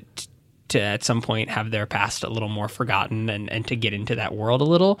to at some point have their past a little more forgotten and to get into that world a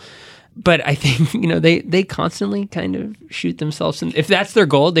little. But I think, they constantly kind of shoot themselves if that's their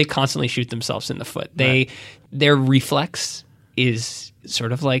goal, they constantly shoot themselves in the foot. Their reflex is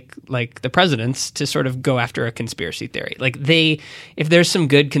sort of like the president's to sort of go after a conspiracy theory. If there's some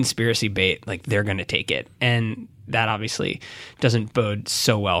good conspiracy bait, they're going to take it. And that obviously doesn't bode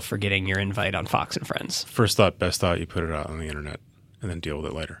so well for getting your invite on Fox and Friends. First thought, best thought, you put it out on the internet and then deal with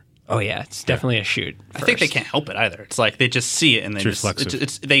it later. Oh yeah, it's definitely a shoot. I think they can't help it either. It's like they just see it and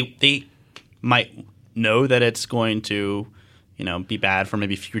they might know that it's going to, be bad for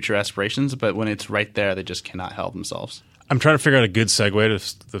maybe future aspirations, but when it's right there, they just cannot help themselves. I'm trying to figure out a good segue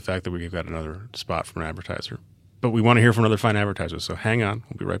to the fact that we've got another spot from an advertiser, but we want to hear from another fine advertiser. So hang on,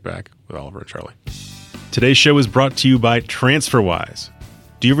 we'll be right back with Oliver and Charlie. Today's show is brought to you by TransferWise.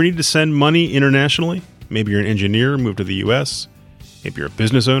 Do you ever need to send money internationally? Maybe you're an engineer, moved to the U.S. Maybe you're a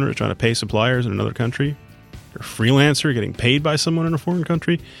business owner trying to pay suppliers in another country. You're a freelancer getting paid by someone in a foreign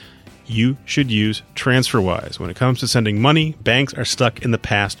country. You should use TransferWise. When it comes to sending money, banks are stuck in the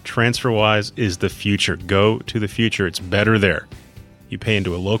past. TransferWise is the future. Go to the future. It's better there. You pay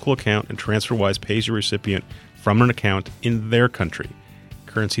into a local account, and TransferWise pays your recipient from an account in their country.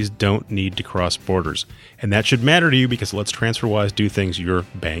 Currencies don't need to cross borders. And that should matter to you because it lets TransferWise do things your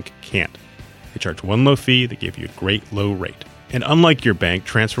bank can't. They charge one low fee, they give you a great low rate. And unlike your bank,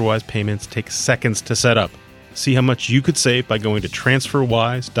 TransferWise payments take seconds to set up. See how much you could save by going to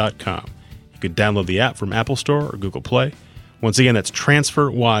TransferWise.com. You could download the app from Apple Store or Google Play. Once again, that's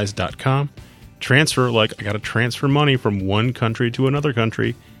TransferWise.com. Transfer like I got to transfer money from one country to another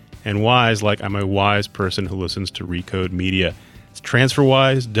country. And Wise like I'm a wise person who listens to Recode Media. It's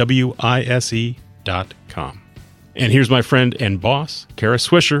TransferWise, WISE.com. And here's my friend and boss, Kara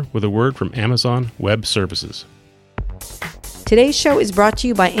Swisher, with a word from Amazon Web Services. Today's show is brought to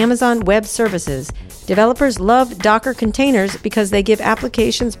you by Amazon Web Services. Developers love Docker containers because they give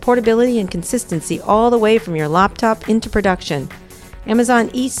applications portability and consistency all the way from your laptop into production. Amazon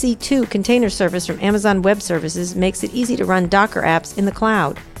EC2 Container Service from Amazon Web Services makes it easy to run Docker apps in the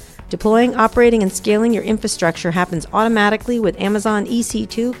cloud. Deploying, operating, and scaling your infrastructure happens automatically with Amazon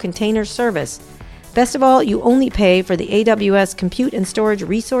EC2 Container Service. Best of all, you only pay for the AWS compute and storage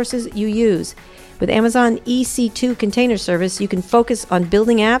resources you use. With Amazon EC2 Container Service, you can focus on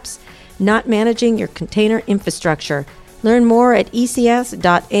building apps, not managing your container infrastructure. Learn more at ecs.aws.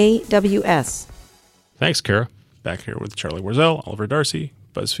 Thanks, Kara. Back here with Charlie Warzel, Oliver Darcy,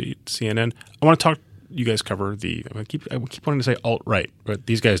 BuzzFeed, CNN. I want to talk. You guys cover the. I keep wanting to say alt-right, but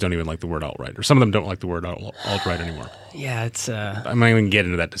these guys don't even like the word alt-right, or some of them don't like the word alt-right anymore. Yeah, it's. I'm not even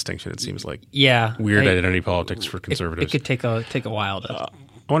getting into that distinction. It seems like weird identity politics for conservatives. It could take a while to.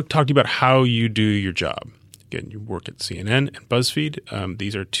 I want to talk to you about how you do your job. Again, you work at CNN and BuzzFeed.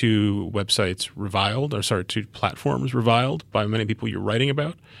 These are two platforms reviled by many people you're writing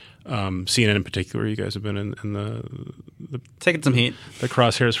about. CNN in particular, you guys have been in the taking some heat, the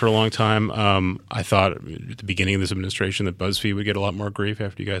crosshairs for a long time. I thought at the beginning of this administration that BuzzFeed would get a lot more grief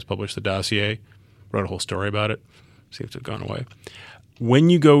after you guys published the dossier, wrote a whole story about it. Seems to have gone away. When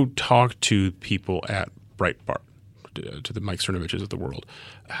you go talk to people at Breitbart, to the Mike Cernoviches of the world,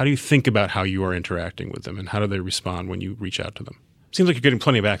 how do you think about how you are interacting with them, and how do they respond when you reach out to them? Seems like you're getting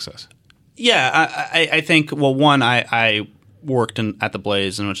plenty of access. Yeah, I think. Well, one, I worked at the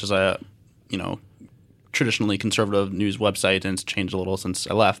Blaze, which is a traditionally conservative news website, and it's changed a little since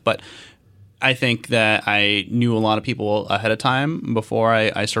I left. But I think that I knew a lot of people ahead of time before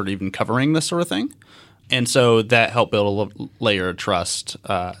I started even covering this sort of thing, and so that helped build a layer of trust,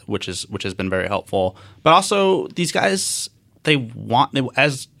 which has been very helpful. But also, these guys,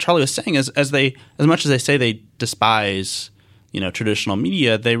 as Charlie was saying, as much as they say they despise traditional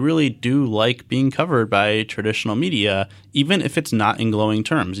media, they really do like being covered by traditional media, even if it's not in glowing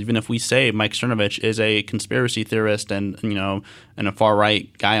terms. Even if we say Mike Cernovich is a conspiracy theorist and a far right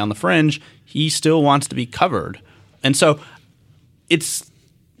guy on the fringe, he still wants to be covered. And so it's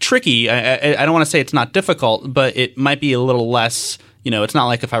tricky. I don't want to say it's not difficult, but it might be a little less. It's not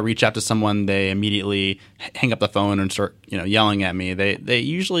like if I reach out to someone, they immediately hang up the phone and start yelling at me. They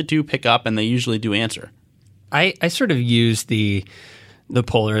usually do pick up, and they usually do answer. I sort of use the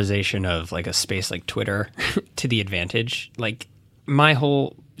polarization of like a space like Twitter to the advantage. Like my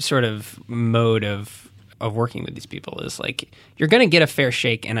whole sort of mode of working with these people is like, you're going to get a fair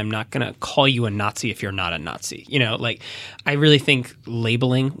shake, and I'm not going to call you a Nazi if you're not a Nazi. I really think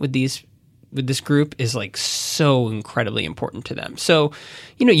labeling with this group is like so incredibly important to them. So,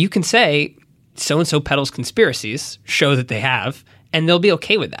 you can say so-and-so peddles conspiracies, show that they have, and they'll be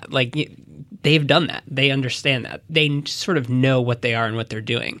okay with that. Like, they've done that. They understand that. They sort of know what they are and what they're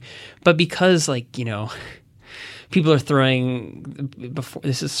doing. But because, people are throwing before.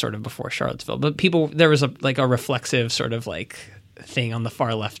 This is sort of before Charlottesville, but there was a reflexive sort of thing on the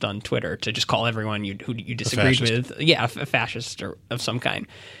far left on Twitter to just call everyone who you disagreed with, a fascist or of some kind.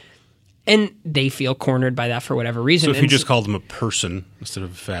 And they feel cornered by that for whatever reason. So if you just called them a person instead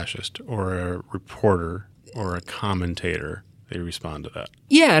of a fascist, or a reporter, or a commentator, they respond to that.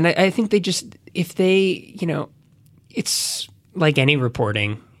 Yeah, and I think they just, if they, it's like any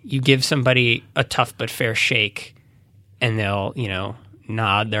reporting. You give somebody a tough but fair shake, and they'll,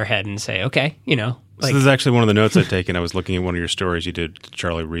 nod their head and say, okay, So this is actually one of the notes I've taken. I was looking at one of your stories you did,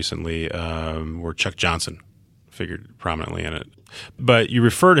 Charlie, recently, where Chuck Johnson figured prominently in it. But you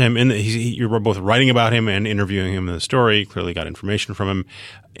refer to him you were both writing about him and interviewing him in the story. Clearly got information from him,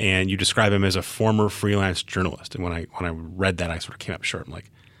 and you describe him as a former freelance journalist. And when I read that, I sort of came up short. I'm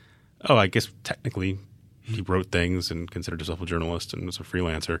like, oh, I guess technically he wrote things and considered himself a journalist and was a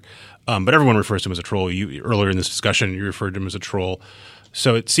freelancer. But everyone refers to him as a troll. Earlier in this discussion, you referred to him as a troll.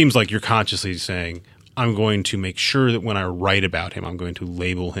 So it seems like you're consciously saying, I'm going to make sure that when I write about him, I'm going to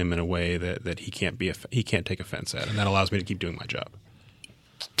label him in a way that he can't take offense at, and that allows me to keep doing my job.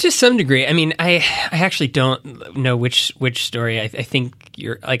 To some degree. I mean, I actually don't know which story. I think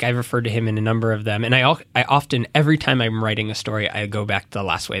you're like, I've referred to him in a number of them, and I often, every time I'm writing a story, I go back to the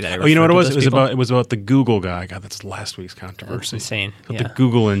last way that I. You know what it was? It was about the Google guy. God, that's last week's controversy. That's insane. The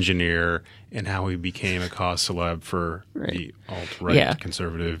Google engineer and how he became a cause celeb for the alt-right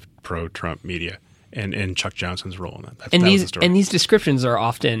conservative pro-Trump media. And Chuck Johnson's role in that. That was the story. And these descriptions are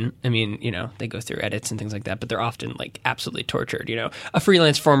often, I mean, they go through edits and things like that, but they're often like absolutely tortured. A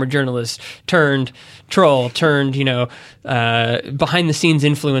freelance former journalist turned troll, turned, behind the scenes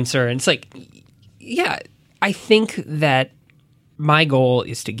influencer. And it's like, yeah, I think that my goal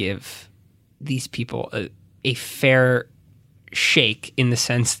is to give these people a fair shake, in the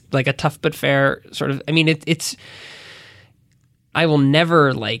sense, like a tough but fair sort of, I mean, it's, I will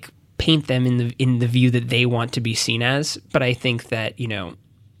never paint them in the view that they want to be seen as, but I think that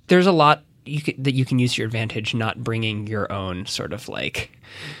there's a lot that you can use to your advantage, not bringing your own sort of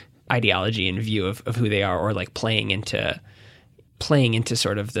ideology and view of who they are, or playing into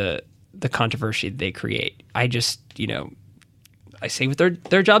sort of the controversy that they create. I just I say what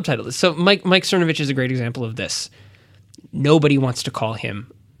their job title is. So Mike Cernovich is a great example of this. Nobody wants to call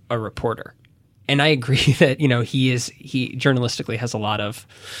him a reporter. And I agree that he journalistically has a lot of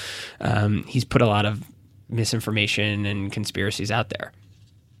he's put a lot of misinformation and conspiracies out there.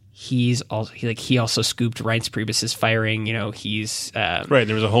 He also scooped Reince Priebus's firing. He's right.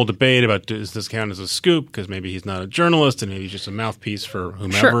 There was a whole debate about, does this count as a scoop, because maybe he's not a journalist and maybe he's just a mouthpiece for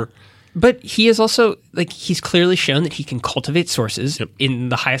whomever. Sure. But he is also he's clearly shown that he can cultivate sources in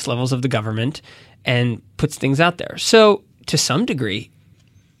the highest levels of the government and puts things out there. So to some degree,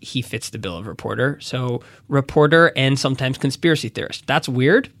 he fits the bill of reporter. So reporter and sometimes conspiracy theorist. That's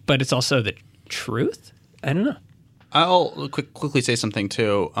weird, but it's also the truth. I don't know. I'll quickly say something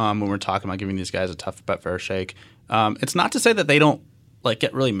too. When we're talking about giving these guys a tough but fair shake, it's not to say that they don't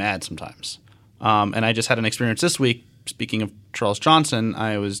get really mad sometimes. And I just had an experience this week. Speaking of Charles Johnson,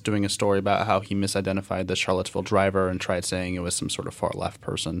 I was doing a story about how he misidentified the Charlottesville driver and tried saying it was some sort of far left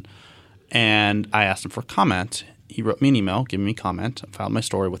person. And I asked him for comment. He wrote me an email, giving me comment. I filed my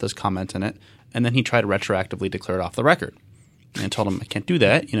story with his comment in it. And then he tried to retroactively declare it off the record. And I told him, I can't do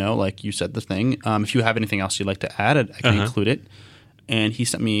that. You said the thing. If you have anything else you'd like to add, I can include it. And he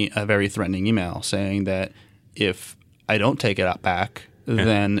sent me a very threatening email saying that if I don't take it out back,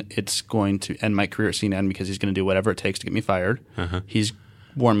 then it's going to end my career at CNN, because he's going to do whatever it takes to get me fired. He's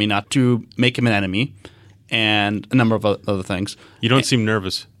warned me not to make him an enemy, and a number of other things. You don't seem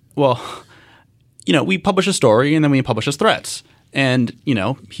nervous. Well, we publish a story and then we publish his threats. And,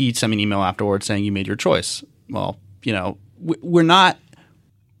 he sent me an email afterwards saying, you made your choice. Well, we're not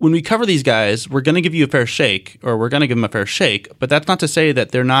 – when we cover these guys, we're going to give you a fair shake, or we're going to give them a fair shake, but that's not to say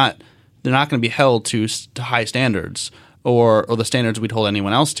that they're not going to be held to high standards or the standards we'd hold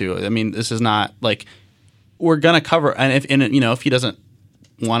anyone else to. I mean, this is not we're going to cover – and if he doesn't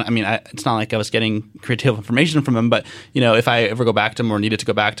want – it's not like I was getting creative information from him, but, if I ever go back to him or needed to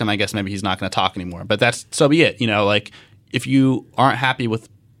go back to him, I guess maybe he's not going to talk anymore. But so be it. If you aren't happy with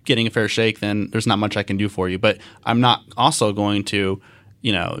getting a fair shake, then there's not much I can do for you. But I'm not also going to,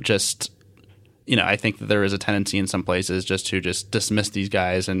 I think that there is a tendency in some places just to dismiss these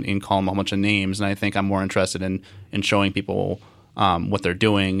guys and call them a bunch of names. And I think I'm more interested in showing people what they're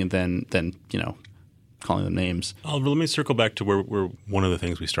doing than calling them names. Oliver, let me circle back to where one of the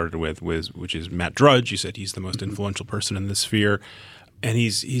things we started with which is Matt Drudge. You said he's the most influential person in this sphere. And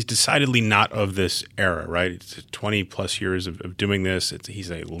he's decidedly not of this era, right? It's 20 plus years of doing this. He's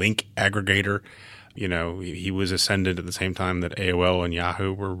a link aggregator. He was ascendant at the same time that AOL and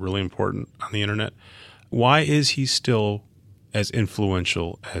Yahoo were really important on the internet. Why is he still as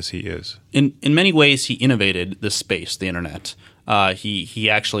influential as he is? In many ways, he innovated this space, the internet. He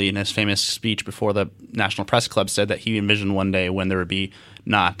actually, in his famous speech before the National Press Club, said that he envisioned one day when there would be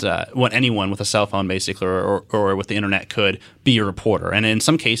not when anyone with a cell phone, basically, or with the internet could be a reporter. And in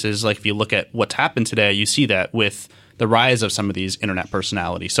some cases, if you look at what's happened today, you see that with the rise of some of these internet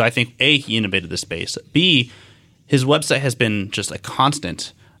personalities. So I think, A, he innovated the space. B, his website has been just a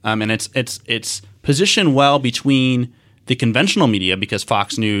constant, and it's positioned well between the conventional media, because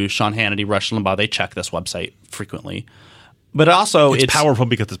Fox News, Sean Hannity, Rush Limbaugh, they check this website frequently. But also it's powerful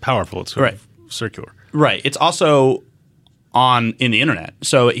because it's powerful. It's sort of circular. Right. It's also in the internet.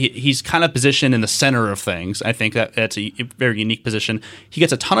 So he's kind of positioned in the center of things. I think that's a very unique position. He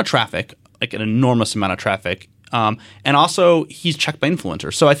gets a ton of traffic, an enormous amount of traffic And also, he's checked by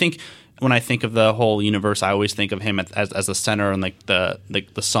influencers. So I think when I think of the whole universe, I always think of him as the center and like the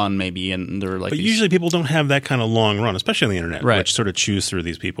sun maybe, and they're like. But usually people don't have that kind of long run, especially on the internet, Right. which sort of chews through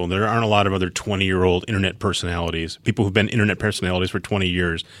these people. There aren't a lot of other 20-year-old internet personalities, people who've been internet personalities for 20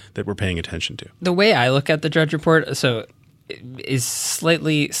 years that we're paying attention to. The way I look at the Drudge Report, so is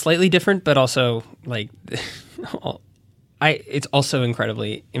slightly different, but also like it's also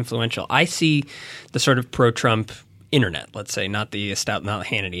incredibly influential. I see the sort of pro-Trump internet, let's say, not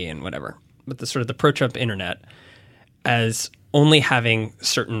Hannity and whatever, but the sort of the pro-Trump internet as only having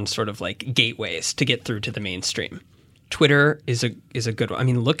certain sort of like gateways to get through to the mainstream. Twitter is a good one. I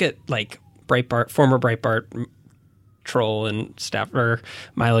mean, look at like former Breitbart troll and staffer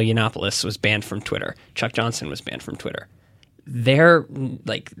Milo Yiannopoulos was banned from Twitter. Chuck Johnson was banned from Twitter. They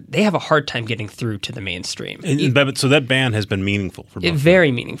have a hard time getting through to the mainstream. So that ban has been meaningful for both.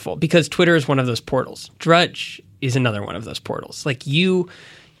 Very meaningful, because Twitter is one of those portals. Drudge is another one of those portals. Like, you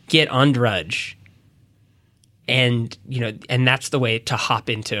get on Drudge, and that's the way to hop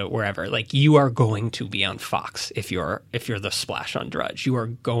into wherever. Like, you are going to be on Fox if you're the splash on Drudge. You are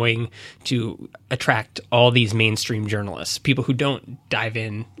going to attract all these mainstream journalists, people who don't dive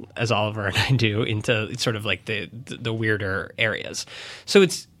in as Oliver and I do into sort of like the weirder areas. So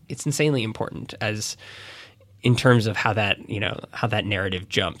it's insanely important as in terms of how that narrative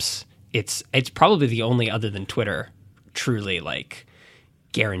jumps. It's probably the only, other than Twitter, truly like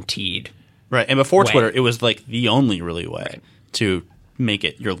guaranteed. Right. And before way. Twitter, it was like the only really way Right. to make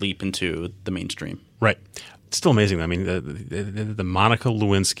it your leap into the mainstream. Right. It's still amazing. I mean, the Monica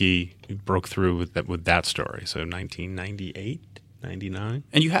Lewinsky broke through with that story. So 1998, 99.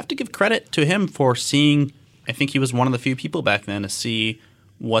 And you have to give credit to him for seeing, I think he was one of the few people back then to see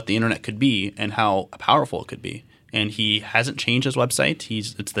what the internet could be and how powerful it could be. And he hasn't changed his website.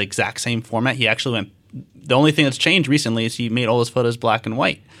 It's the exact same format. He actually the only thing that's changed recently is he made all his photos black and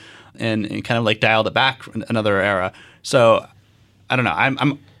white and kind of like dialed it back another era. So I don't know.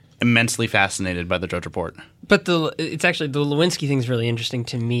 I'm immensely fascinated by the Drudge Report. But it's actually, the Lewinsky thing is really interesting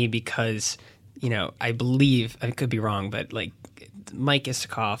to me because, I believe, I could be wrong, but like Mike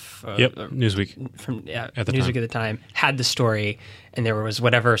Isikoff Newsweek from at the Newsweek time. at the time had the story, and there was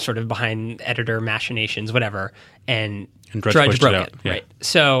whatever sort of behind editor machinations, whatever, and Drudge pushed broke it out. it. Yeah. Right.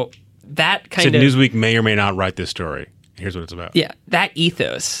 So that kind Said of Newsweek may or may not write this story. Here's what it's about. Yeah, that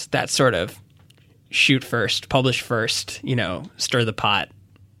ethos, that sort of shoot first, publish first, stir the pot,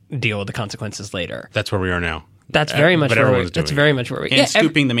 deal with the consequences later. That's where we are now. That's very much but where everyone's that's doing very it. much where we And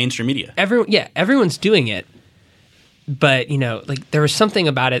scooping the mainstream media. everyone's doing it. But like there was something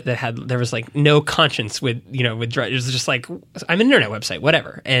about it that there was like no conscience with Drudge. It was just like, I'm an internet website,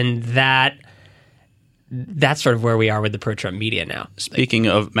 whatever, and that's sort of where we are with the pro-Trump media now. Speaking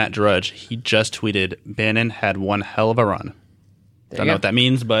of Matt Drudge, he just tweeted, Bannon had one hell of a run. Don't know go. what that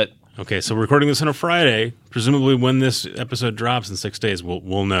means, but Okay, so we're recording this on a Friday. Presumably, when this episode drops in 6 days,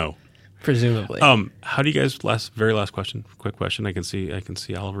 we'll know. Presumably. How do you guys? Very last question. Quick question. I can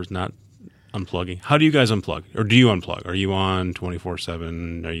see Oliver's not unplugging. How do you guys unplug, or do you unplug? Are you on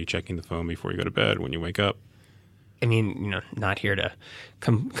 24/7? Are you checking the phone before you go to bed? When you wake up? I mean, not here to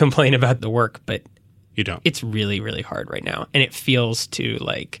complain about the work, but You don't. it's really, really hard right now. And it feels to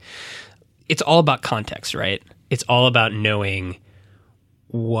like, it's all about context, right? It's all about knowing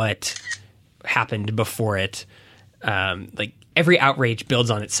what happened before it. Like every outrage builds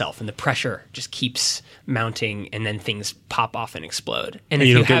on itself and the pressure just keeps mounting and then things pop off and explode. and if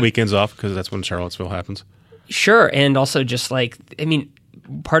you don't get have- weekends off because that's when Charlottesville happens. Sure. And also just like, I mean,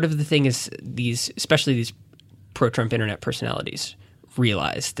 part of the thing is especially these pro-Trump internet personalities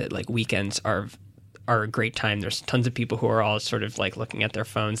realize that like weekends are a great time. There's tons of people who are all sort of like looking at their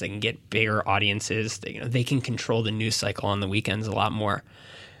phones. They can get bigger audiences. They can control the news cycle on the weekends a lot more.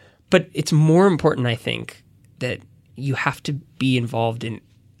 But it's more important, I think, that you have to be involved in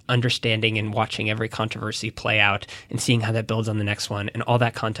understanding and watching every controversy play out and seeing how that builds on the next one. And all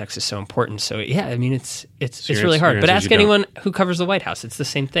that context is so important. So yeah, I mean, it's your really hard. answer But is ask you don't. anyone who covers the White House. It's the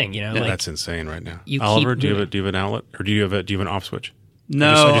same thing, Yeah, like, that's insane right now. you Oliver, keep do you moving. have an outlet, or do you have an off switch?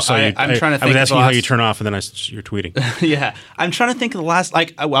 no, I just saw you. I'm trying to think. I was of asking the you how last- you turn off, and then you're tweeting. Yeah, I'm trying to think of the last.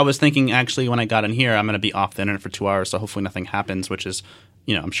 Like, I was thinking actually when I got in here, I'm going to be off the internet for 2 hours, so hopefully nothing happens. Which is,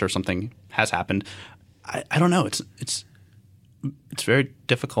 I'm sure something has happened. I don't know. It's very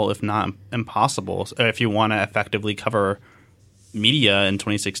difficult, if not impossible, if you want to effectively cover media in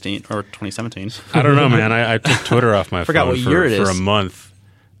 2016 or 2017. I don't know, man. I took Twitter off my Forgot phone what year it for is. a month.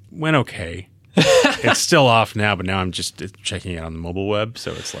 Went okay. It's still off now, but now I'm just checking it on the mobile web,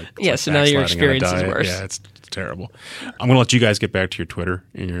 so it's like Yeah, so now your backsliding on a experience is diet. worse. Yeah, it's terrible. I'm going to let you guys get back to your Twitter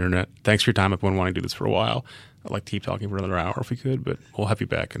and your internet. Thanks for your time. I've been wanting to do this for a while. I'd like to keep talking for another hour if we could, but we'll have you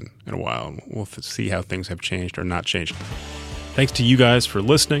back in a while, and we'll see how things have changed or not changed. Thanks to you guys for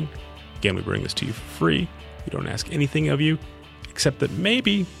listening. Again, we bring this to you for free. We don't ask anything of you, except that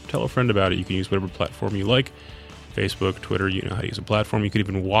maybe tell a friend about it. You can use whatever platform you like. Facebook, Twitter, you know how to use a platform. You could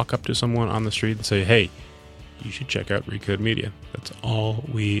even walk up to someone on the street and say, hey, you should check out Recode Media. That's all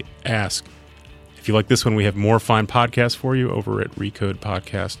we ask. If you like this one, we have more fine podcasts for you over at Recode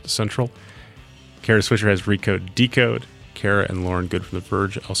Podcast Central. Kara Swisher has Recode Decode. Kara and Lauren Good from The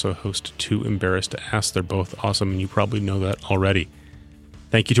Verge also host Too Embarrassed to Ask. They're both awesome, and you probably know that already.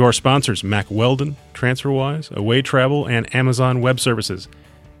 Thank you to our sponsors, Mack Weldon, TransferWise, Away Travel, and Amazon Web Services.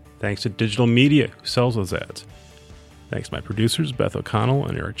 Thanks to Digital Media, who sells those ads. Thanks to my producers, Beth O'Connell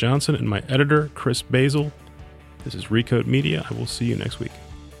and Eric Johnson, and my editor, Chris Basil. This is Recode Media. I will see you next week.